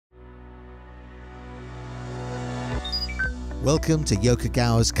Welcome to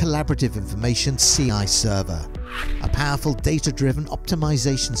Yokogawa's Collaborative Information CI Server, a powerful data-driven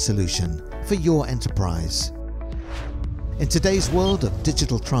optimization solution for your enterprise. In today's world of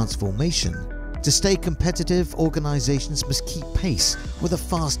digital transformation, to stay competitive, organizations must keep pace with a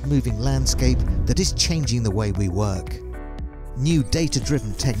fast-moving landscape that is changing the way we work. New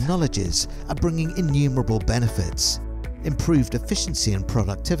data-driven technologies are bringing innumerable benefits: improved efficiency and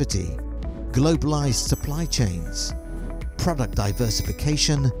productivity, globalized supply chains, product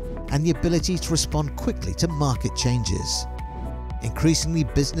diversification, and the ability to respond quickly to market changes. Increasingly,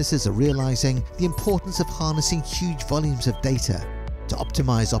 businesses are realizing the importance of harnessing huge volumes of data to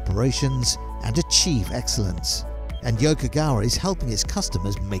optimize operations and achieve excellence, and Yokogawa is helping its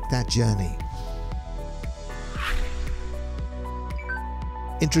customers make that journey.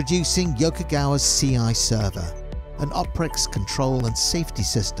 Introducing Yokogawa's CI Server, an OpEx control and safety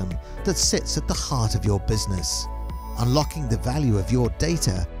system that sits at the heart of your business, unlocking the value of your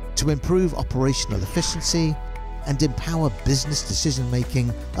data to improve operational efficiency and empower business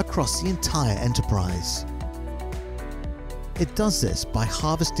decision-making across the entire enterprise. It does this by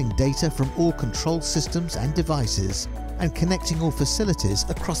harvesting data from all control systems and devices and connecting all facilities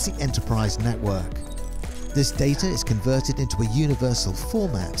across the enterprise network. This data is converted into a universal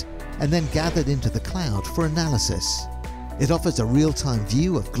format and then gathered into the cloud for analysis. It offers a real-time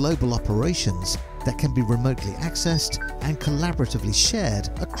view of global operations that can be remotely accessed and collaboratively shared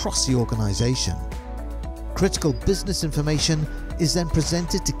across the organization. Critical business information is then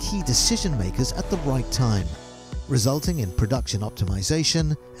presented to key decision makers at the right time, resulting in production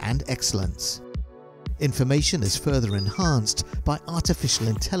optimization and excellence. Information is further enhanced by artificial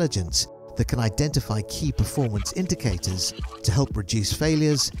intelligence that can identify key performance indicators to help reduce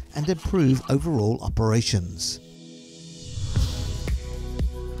failures and improve overall operations.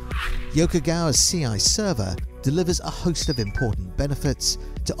 Yokogawa's CI Server delivers a host of important benefits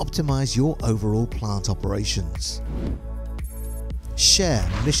to optimize your overall plant operations. Share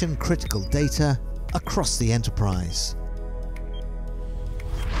mission-critical data across the enterprise.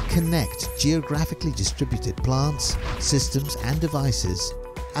 Connect geographically distributed plants, systems and devices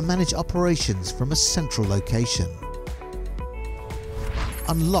and manage operations from a central location.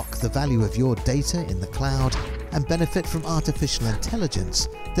 Unlock the value of your data in the cloud and benefit from artificial intelligence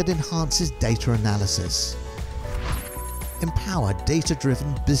that enhances data analysis. Empower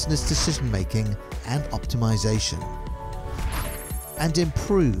data-driven business decision-making and optimization. And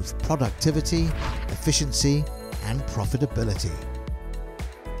improve productivity, efficiency, and profitability.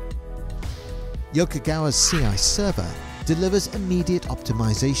 Yokogawa's CI Server delivers immediate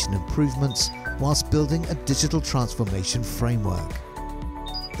optimization improvements whilst building a digital transformation framework.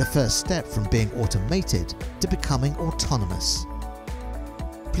 The first step from being automated to becoming autonomous.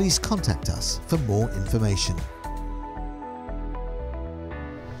 Please contact us for more information.